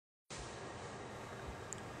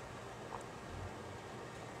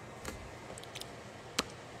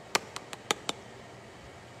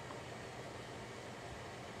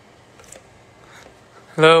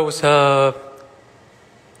Hello, what's up?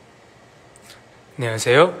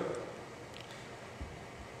 안녕하세요.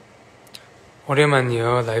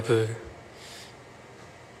 오랜만이에요, 라이브.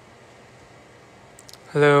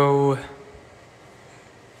 Hello.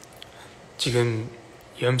 지금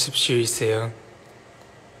연습실 있어요.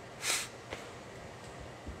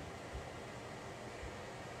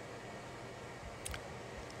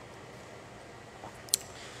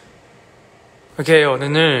 오케이,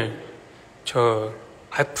 오늘 저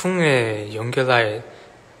아이폰에 연결할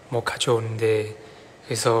뭐 가져오는데,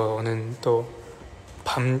 그래서 오늘 또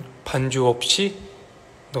반주 없이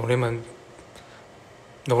노래만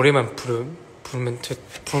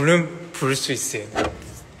부를 수 있어요.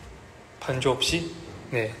 반주 없이.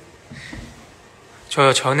 네.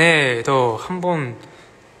 저 전에도 한번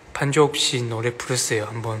반주 없이 노래 부르었어요.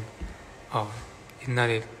 한번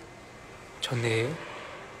옛날에 전에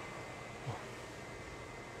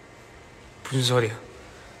무슨 소리야?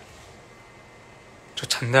 저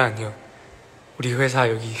장난 아니에요. 우리 회사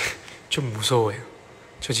여기 좀 무서워요.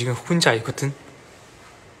 저 지금 혼자 있거든.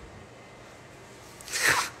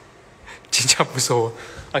 진짜 무서워.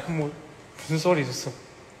 뭐 무슨 소리 있었어?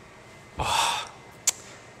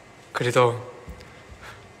 그래도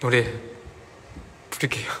노래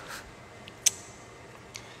부를게요.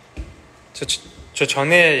 저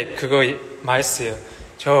전에 그거 말했어요.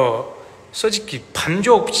 저 솔직히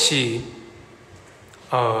반주 없이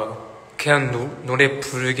그냥 노래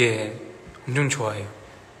부르게 엄청 좋아해요.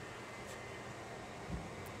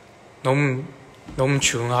 너무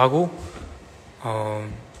조용하고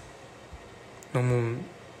너무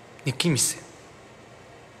느낌 있어요.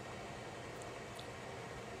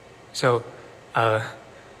 So I'm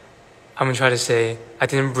gonna try to say I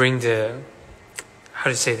didn't bring the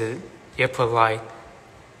earpod light,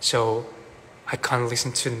 so I can't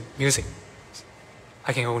listen to music.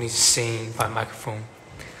 I can only sing by microphone.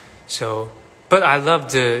 So, but I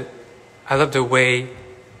love the way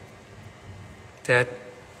that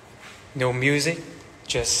no music,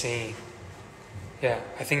 just sing. Yeah,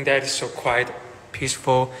 I think that is so quite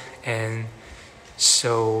peaceful and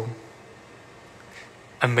so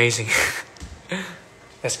amazing.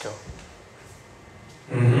 Let's go.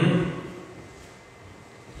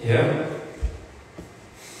 Yeah.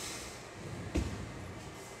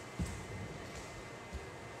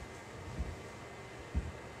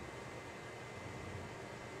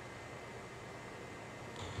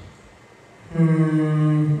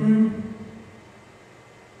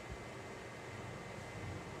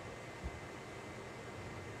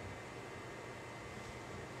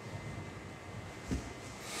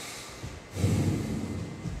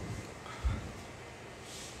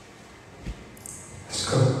 Let's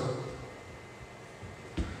go.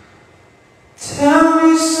 Tell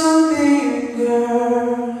me something,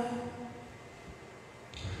 girl.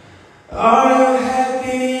 Are you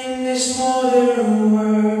happy in this modern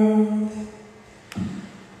world?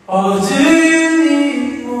 Or do you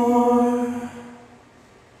need more?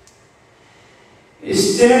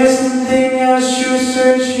 Is there something else you're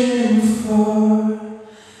searching for?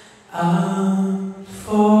 I'm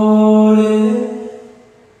falling.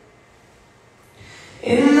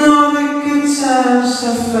 In all the good times I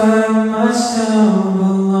find myself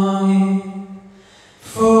belonging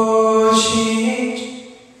for change.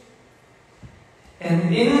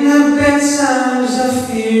 And in the bad times I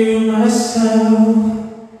fear myself.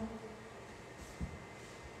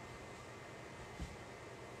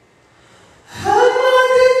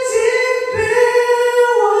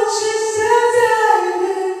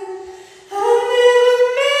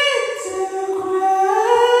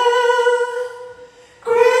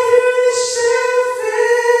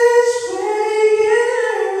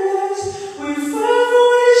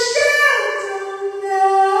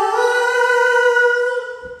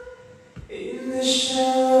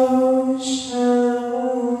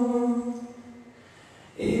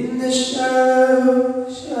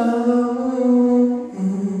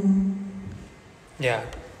 Yeah,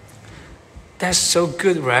 that's so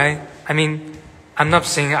good, right? I mean, I'm not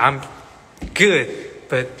saying I'm good,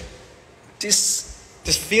 but this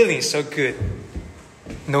feeling is so good.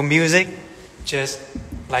 No music, just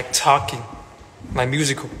like talking, like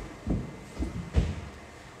musical.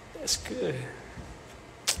 That's good.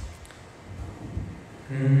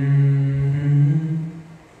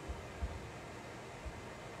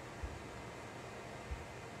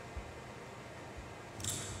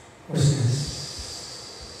 What's this?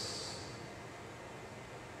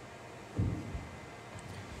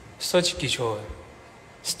 솔직히 저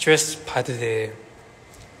스트레스 받을 때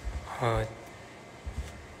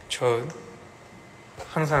저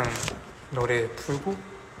항상 노래 부르고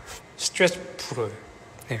스트레스 풀어요.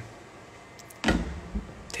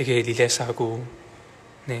 되게 릴렉스하고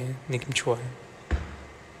네, 느낌 좋아요.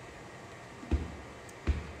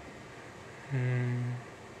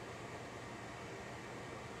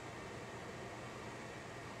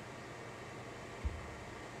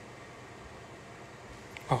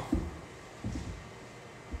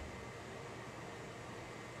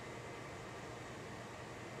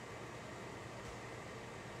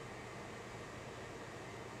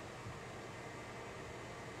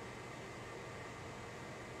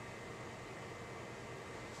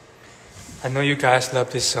 I know you guys love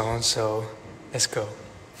this song, so let's go.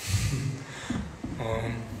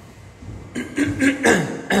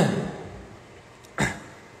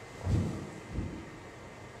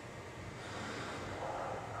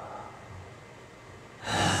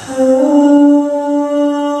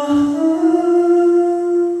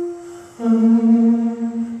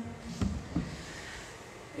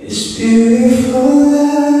 It's beautiful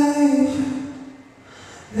life.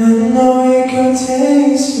 I know it can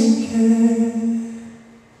taste me again.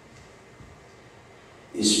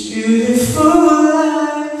 It's beautiful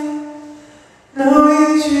life. No,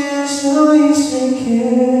 it just no it's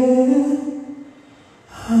again.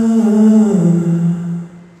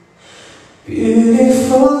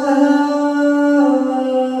 Beautiful life.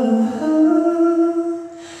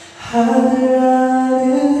 하늘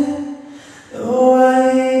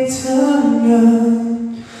너와의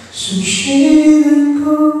있다면 숨 쉬는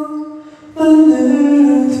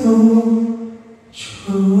것만으로도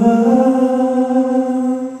좋아.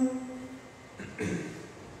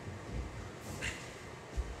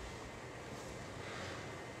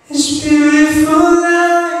 It's beautiful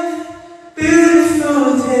life,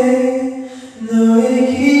 beautiful day. 너의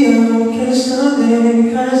기억에서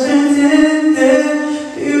내가 살 텐데.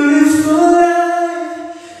 Beautiful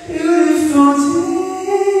life, beautiful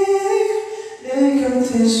day. 내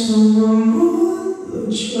곁에서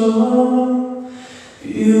머물러줘.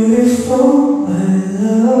 Beautiful my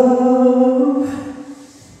love.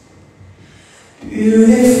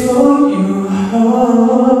 Beautiful your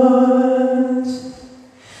heart.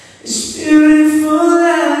 It's beautiful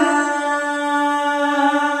life.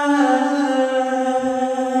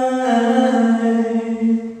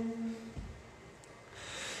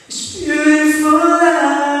 It's beautiful life.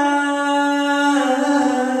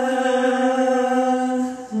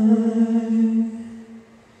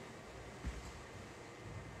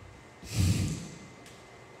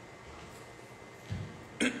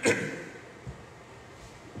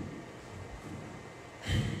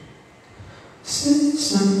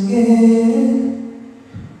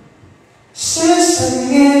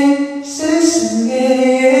 세상에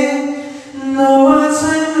너와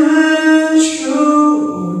삶은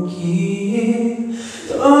추억이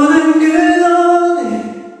떠는 그날에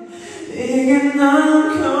내게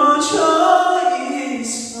남겨져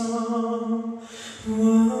있어.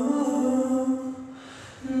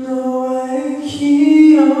 너와의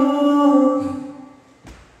기억,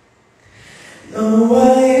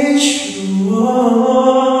 너와의 추억.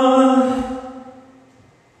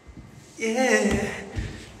 Yeah.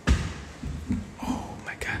 Oh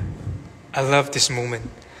my god. I love this moment.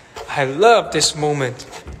 I love this moment.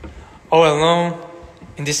 All alone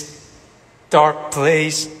in this dark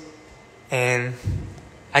place, and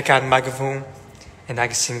I got a microphone and I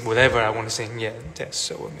can sing whatever I want to sing. Yeah, that's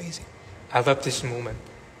so amazing. I love this moment.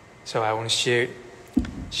 So I want to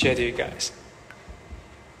share to you guys.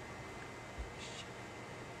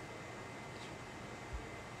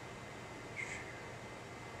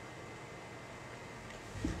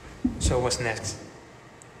 So what's next?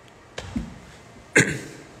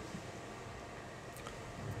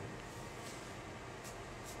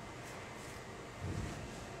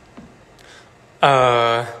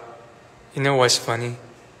 You know what's funny?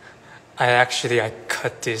 I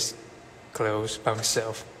cut this clothes by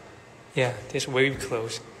myself. Yeah, this wavy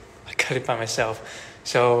clothes. I cut it by myself.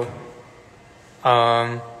 So,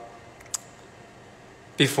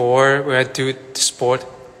 before when I do the sport,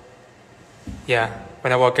 yeah,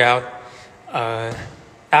 when I work out,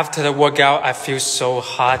 after the workout, I feel so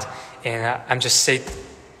hot, and I'm just say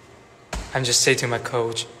to my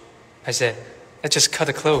coach, I said, let's just cut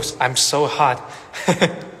the clothes. I'm so hot.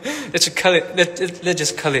 Let's just cut it. Let's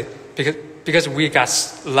just cut it because we got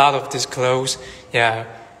a lot of these clothes. Yeah,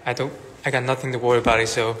 I got nothing to worry about it,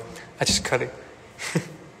 so I just cut it.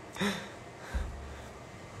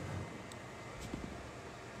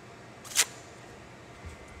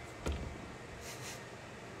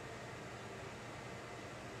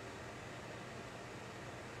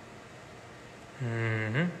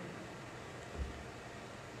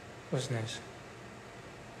 What's next?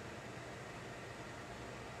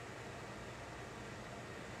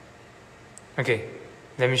 Okay,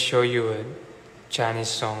 let me show you a Chinese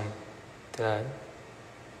song that I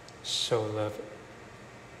so love.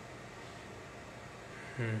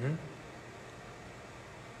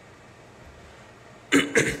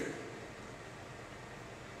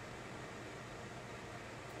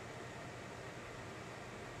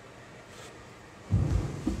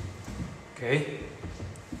 Okay.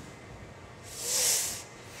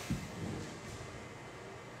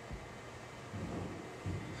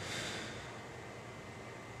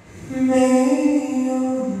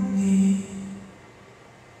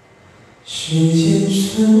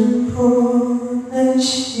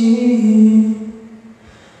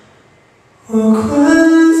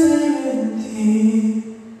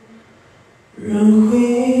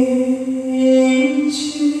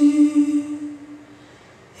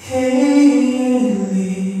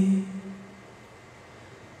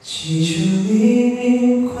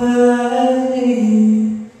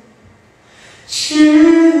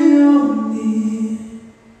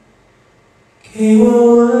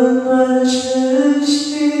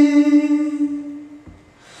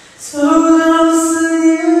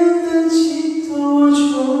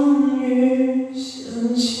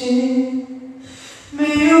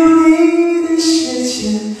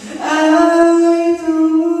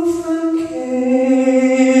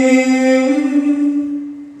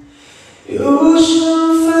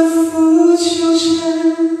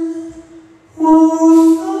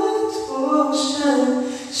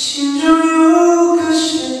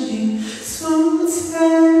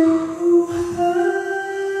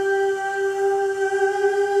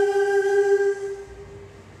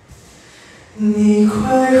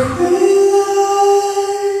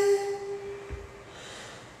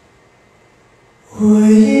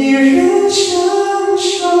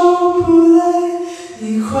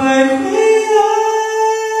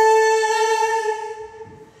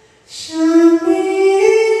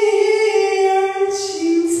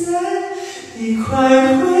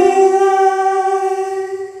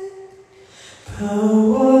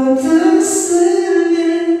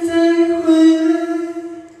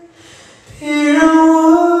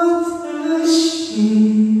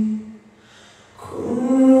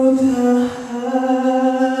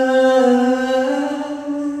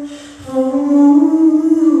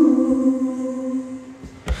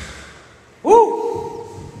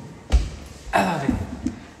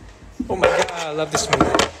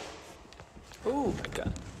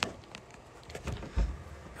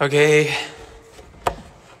 Okay.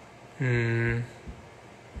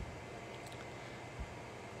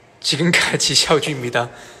 지금까지 샤오준입니다.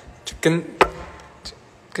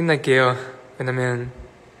 끝날게요. 왜냐면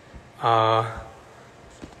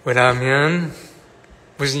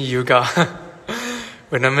무슨 이유가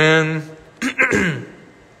왜냐면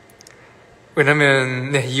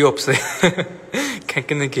네 이유 없어요. 그냥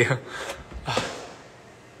끝낼게요.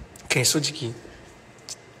 그냥 솔직히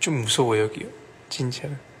좀 무서워요 여기요. 진짜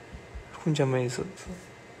혼자만 있어서.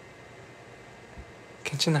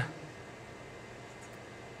 괜찮아.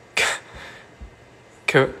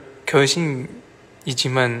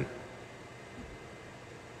 결심이지만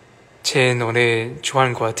제 노래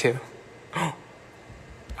좋아하는 것 같아요.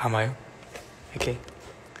 아마요? Okay.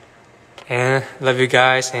 And love you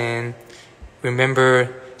guys and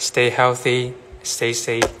remember, stay healthy, stay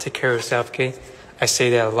safe, take care of yourself, okay? I say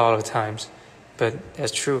that a lot of times, but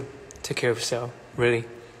that's true. Take care of yourself, really.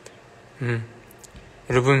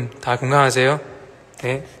 여러분 다 건강하세요.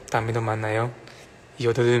 네, 다음에 또 만나요. 이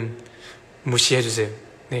여드름 무시해주세요.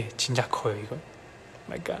 네, 진짜 커요 이거.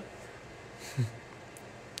 My God.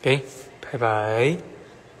 Okay, bye bye.